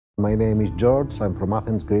My name is George, I'm from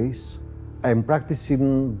Athens, Greece. I'm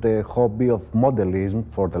practicing the hobby of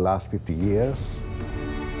modelism for the last 50 years.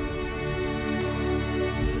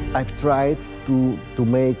 I've tried to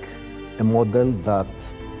make a model that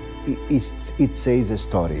it says a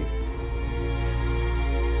story.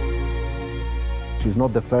 It's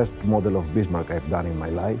not the first model of Bismarck I've done in my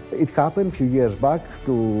life. It happened a few years back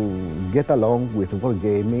to get along with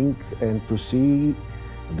wargaming and to see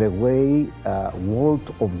the way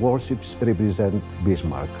world of warships represent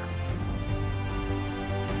Bismarck.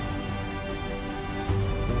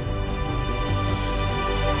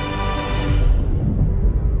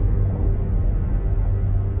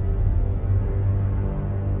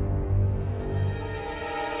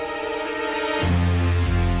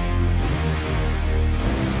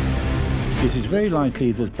 It is very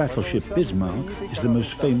likely that battleship Bismarck is the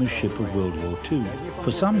most famous ship of World War II.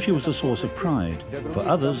 For some, she was a source of pride. For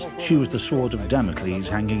others, she was the sword of Damocles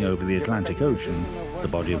hanging over the Atlantic Ocean, the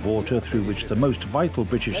body of water through which the most vital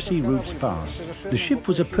British sea routes pass. The ship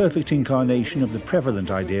was a perfect incarnation of the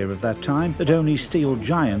prevalent idea of that time that only steel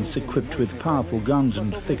giants equipped with powerful guns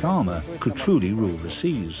and thick armour could truly rule the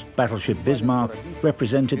seas. Battleship Bismarck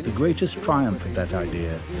represented the greatest triumph of that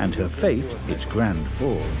idea, and her fate its grand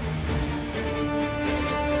fall.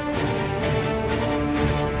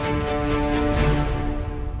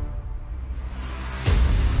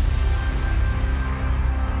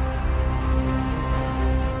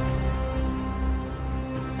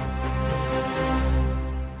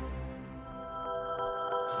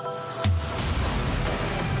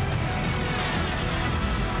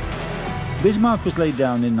 Bismarck was laid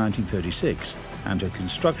down in 1936, and her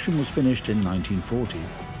construction was finished in 1940.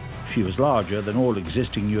 She was larger than all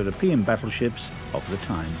existing European battleships of the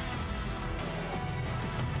time.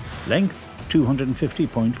 Length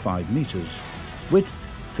 250.5 meters, width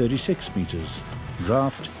 36 meters,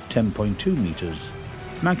 draft 10.2 meters,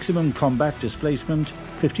 maximum combat displacement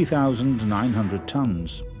 50,900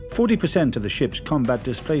 tons. 40% of the ship's combat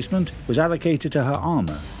displacement was allocated to her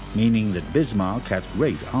armour, meaning that Bismarck had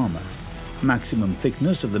great armour. Maximum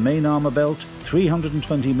thickness of the main armour belt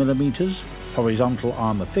 320 millimeters, horizontal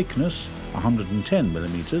armour thickness 110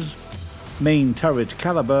 millimeters, main turret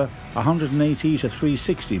caliber 180 to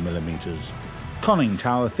 360 millimeters, conning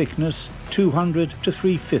tower thickness 200 to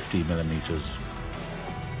 350 millimeters.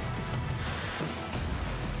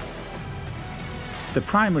 The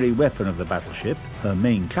primary weapon of the battleship, her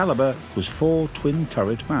main caliber, was 4 twin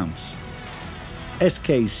turret mounts.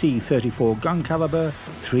 SKC-34 gun caliber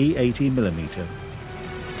 380mm.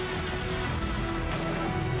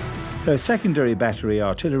 Her secondary battery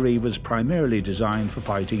artillery was primarily designed for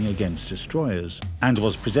fighting against destroyers and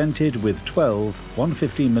was presented with 12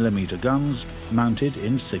 150mm guns mounted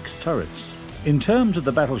in 6 turrets. In terms of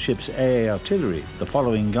the battleship's AA artillery, the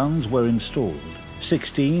following guns were installed: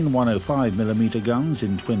 16 105mm guns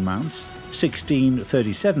in twin mounts, 16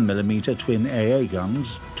 37mm twin AA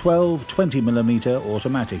guns, 12 20mm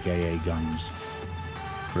automatic AA guns.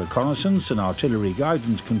 For reconnaissance and artillery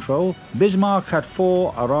guidance control, Bismarck had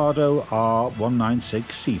 4 Arado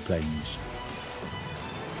R-196 seaplanes.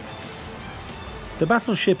 The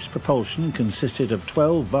battleship's propulsion consisted of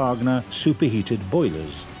 12 Wagner superheated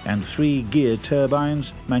boilers and 3 geared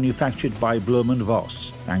turbines manufactured by Blohm &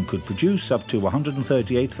 Voss and could produce up to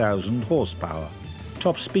 138,000 horsepower.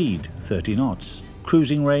 Top speed 30 knots,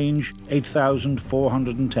 cruising range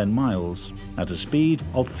 8,410 miles at a speed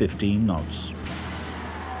of 15 knots.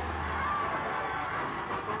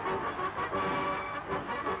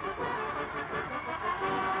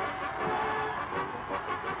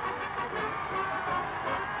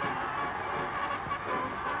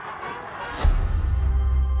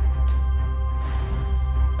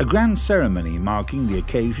 A grand ceremony marking the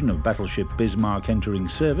occasion of battleship Bismarck entering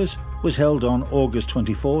service was held on August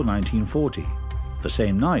 24, 1940. The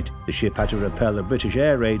same night, the ship had to repel a British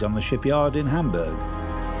air raid on the shipyard in Hamburg.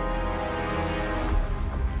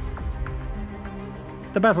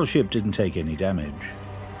 The battleship didn't take any damage.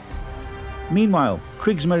 Meanwhile,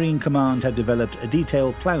 Kriegsmarine Command had developed a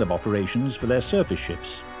detailed plan of operations for their surface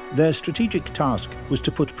ships. Their strategic task was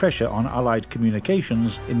to put pressure on Allied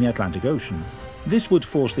communications in the Atlantic Ocean. This would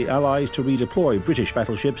force the Allies to redeploy British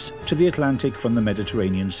battleships to the Atlantic from the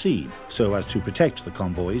Mediterranean Sea, so as to protect the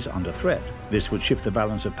convoys under threat. This would shift the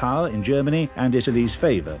balance of power in Germany and Italy's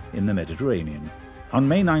favour in the Mediterranean. On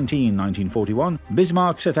May 19, 1941,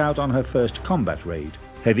 Bismarck set out on her first combat raid.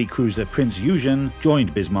 Heavy cruiser Prince Eugen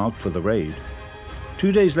joined Bismarck for the raid.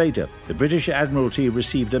 2 days later, the British Admiralty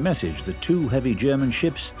received a message that 2 heavy German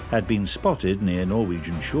ships had been spotted near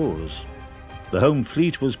Norwegian shores. The home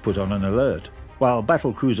fleet was put on an alert. while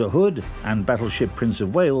battlecruiser Hood and battleship Prince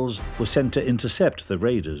of Wales were sent to intercept the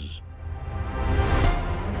raiders.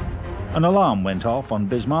 An alarm went off on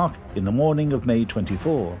Bismarck in the morning of May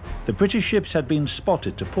 24. The British ships had been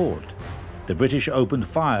spotted to port. The British opened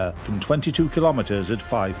fire from 22 kilometers at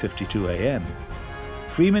 5:52 a.m.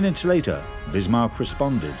 3 minutes later, Bismarck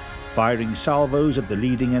responded, firing salvos at the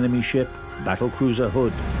leading enemy ship, battlecruiser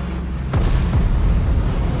Hood.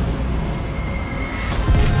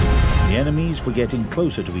 The enemies were getting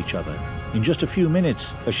closer to each other. In just a few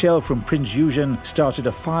minutes, a shell from Prince Eugen started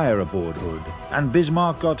a fire aboard Hood, and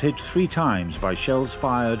Bismarck got hit 3 times by shells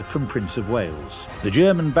fired from Prince of Wales. The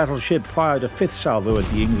German battleship fired a 5th salvo at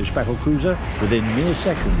the English battlecruiser. Within mere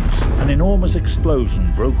seconds, an enormous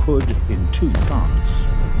explosion broke Hood in 2 parts.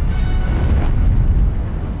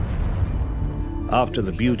 After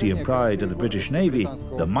the beauty and pride of the British Navy,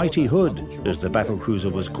 the mighty Hood, as the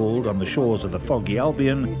battlecruiser was called on the shores of the foggy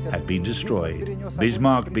Albion, had been destroyed.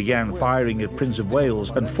 Bismarck began firing at Prince of Wales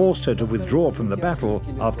and forced her to withdraw from the battle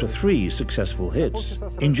after 3 successful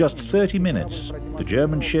hits. In just 30 minutes, the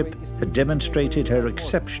German ship had demonstrated her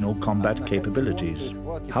exceptional combat capabilities.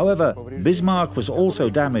 However, Bismarck was also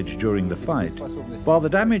damaged during the fight. While the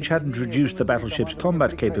damage hadn't reduced the battleship's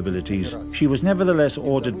combat capabilities, she was nevertheless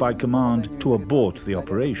ordered by command to abort the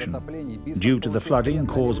operation. Due to the flooding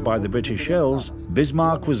caused by the British shells,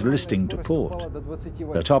 Bismarck was listing to port.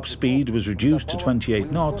 Her top speed was reduced to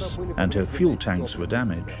 28 knots and her fuel tanks were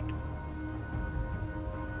damaged.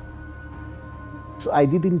 I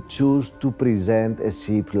didn't choose to present a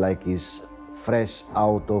ship like it's fresh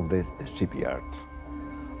out of the shipyard.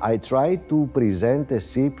 I tried to present a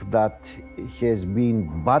ship that has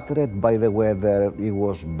been battered by the weather. It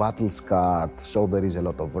was battle-scarred, so there is a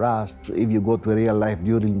lot of rust. If you go to real life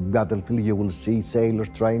during battlefield, you will see sailors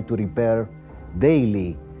trying to repair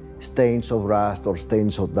daily stains of rust or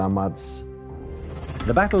stains of damage.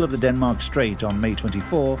 The Battle of the Denmark Strait on May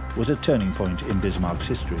 24 was a turning point in Bismarck's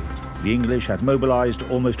history. The English had mobilized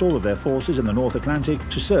almost all of their forces in the North Atlantic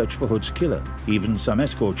to search for Hood's killer. Even some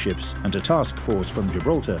escort ships and a task force from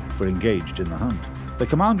Gibraltar were engaged in the hunt. The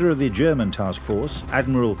commander of the German task force,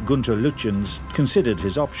 Admiral Gunther Lütjens, considered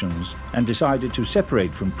his options and decided to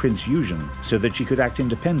separate from Prince Eugen so that she could act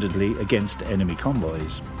independently against enemy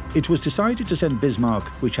convoys. It was decided to send Bismarck,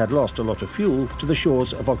 which had lost a lot of fuel, to the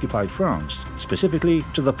shores of occupied France, specifically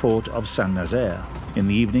to the port of Saint-Nazaire. In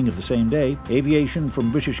the evening of the same day, aviation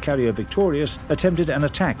from British carrier Victorious attempted an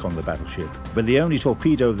attack on the battleship, but the only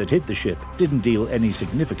torpedo that hit the ship didn't deal any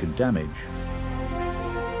significant damage.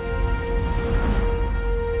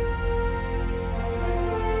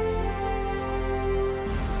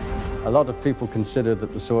 A lot of people considered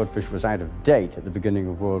that the Swordfish was out of date at the beginning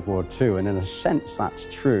of World War II, and in a sense that's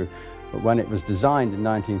true. But when it was designed in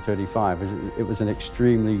 1935, it was an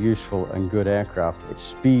extremely useful and good aircraft. Its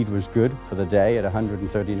speed was good for the day at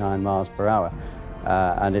 139 miles per hour,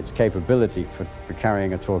 and its capability for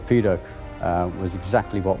carrying a torpedo was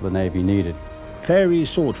exactly what the Navy needed. Fairey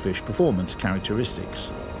Swordfish performance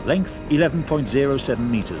characteristics. Length 11.07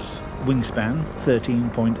 meters, wingspan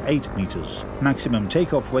 13.8 meters, maximum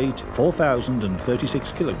takeoff weight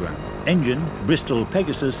 4,036 kilograms, engine Bristol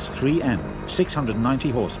Pegasus 3M, 690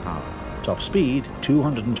 horsepower, top speed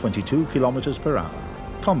 222 kilometers per hour,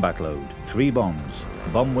 combat load 3 bombs,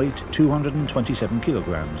 bomb weight 227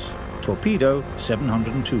 kilograms, torpedo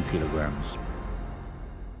 702 kilograms.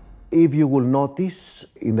 If you will notice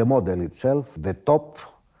in the model itself, the top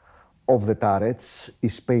of the turrets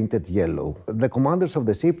is painted yellow. The commanders of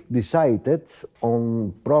the ship decided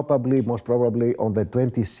on most probably on the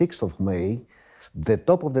 26th of May, the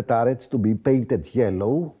top of the turrets to be painted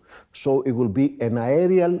yellow, so it will be an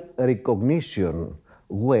aerial recognition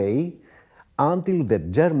way until the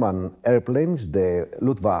German airplanes, the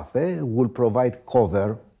Luftwaffe, will provide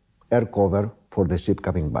air cover for the ship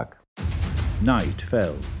coming back. Night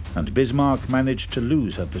fell, and Bismarck managed to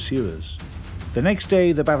lose her pursuers. The next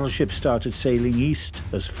day, the battleship started sailing east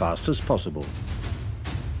as fast as possible.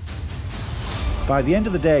 By the end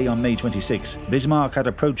of the day on May 26, Bismarck had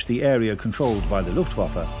approached the area controlled by the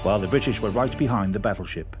Luftwaffe, while the British were right behind the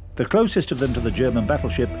battleship. The closest of them to the German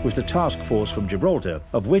battleship was the task force from Gibraltar,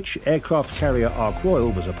 of which aircraft carrier Ark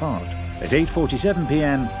Royal was a part. At 8:47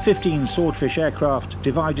 p.m, 15 Swordfish aircraft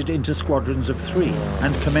divided into squadrons of 3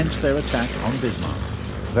 and commenced their attack on Bismarck.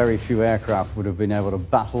 Very few aircraft would have been able to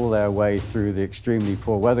battle their way through the extremely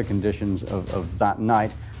poor weather conditions of that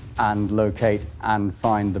night and locate and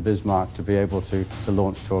find the Bismarck to be able to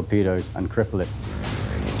launch torpedoes and cripple it.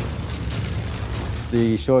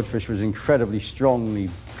 The Swordfish was incredibly strongly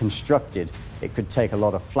constructed It could take a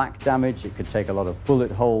lot of flak damage, it could take a lot of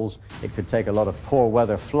bullet holes, it could take a lot of poor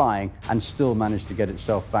weather flying and still manage to get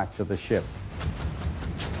itself back to the ship.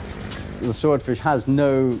 The Swordfish has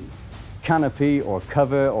no canopy or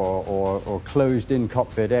cover or closed-in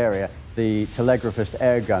cockpit area. The telegraphist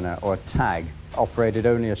air gunner, or TAG, operated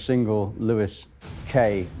only a single Lewis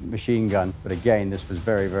K machine gun, but again, this was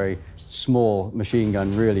very, very small machine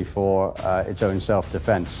gun really for its own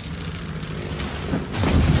self-defense.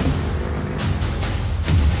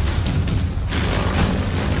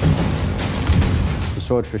 The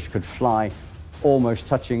Swordfish could fly almost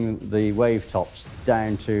touching the wave tops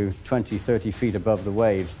down to 20, 30 feet above the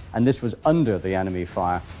waves, and this was under the enemy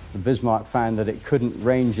fire. The Bismarck found that it couldn't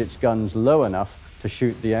range its guns low enough to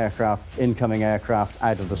shoot the aircraft, incoming aircraft,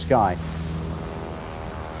 out of the sky.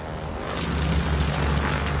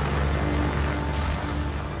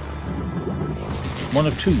 One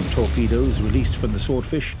of two torpedoes released from the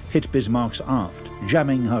Swordfish hit Bismarck's aft,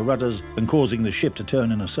 jamming her rudders and causing the ship to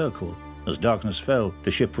turn in a circle. As darkness fell,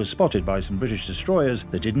 the ship was spotted by some British destroyers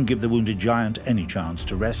that didn't give the wounded giant any chance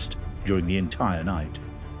to rest during the entire night.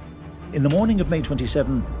 In the morning of May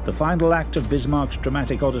 27, the final act of Bismarck's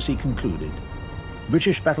dramatic odyssey concluded.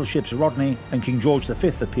 British battleships Rodney and King George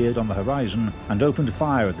V appeared on the horizon and opened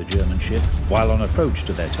fire at the German ship while on approach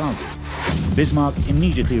to their target. Bismarck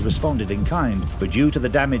immediately responded in kind, but due to the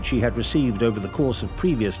damage she had received over the course of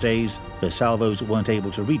previous days, her salvos weren't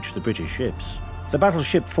able to reach the British ships. The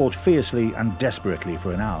battleship fought fiercely and desperately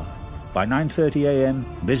for an hour. By 9:30 a.m.,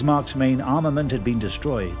 Bismarck's main armament had been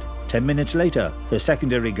destroyed. 10 minutes later, her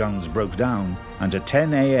secondary guns broke down, and at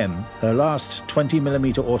 10 a.m., her last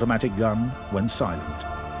 20mm automatic gun went silent.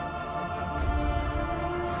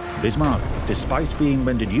 Bismarck, despite being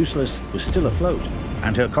rendered useless, was still afloat,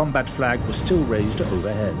 and her combat flag was still raised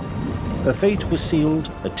overhead. Her fate was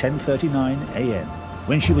sealed at 10:39 a.m.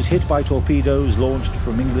 when she was hit by torpedoes launched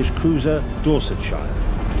from English cruiser Dorsetshire,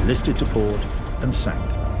 listed to port and sank.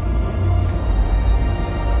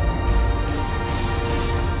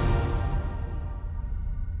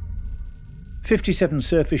 "57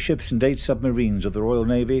 surface ships and 8 submarines of the Royal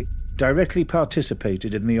Navy directly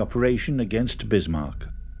participated in the operation against Bismarck.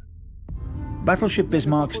 Battleship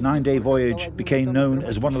Bismarck's 9-day voyage became known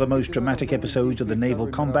as one of the most dramatic episodes of the naval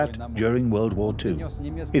combat during World War II.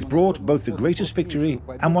 It brought both the greatest victory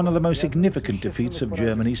and one of the most significant defeats of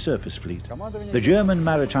Germany's surface fleet. The German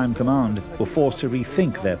Maritime Command were forced to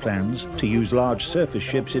rethink their plans to use large surface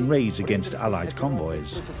ships in raids against Allied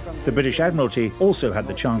convoys. The British Admiralty also had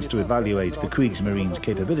the chance to evaluate the Kriegsmarine's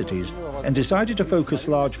capabilities and decided to focus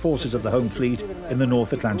large forces of the home fleet in the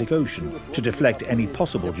North Atlantic Ocean to deflect any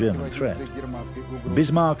possible German threat.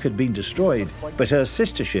 Bismarck had been destroyed, but her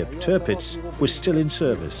sister ship, Tirpitz, was still in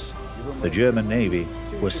service. The German Navy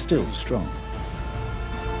was still strong.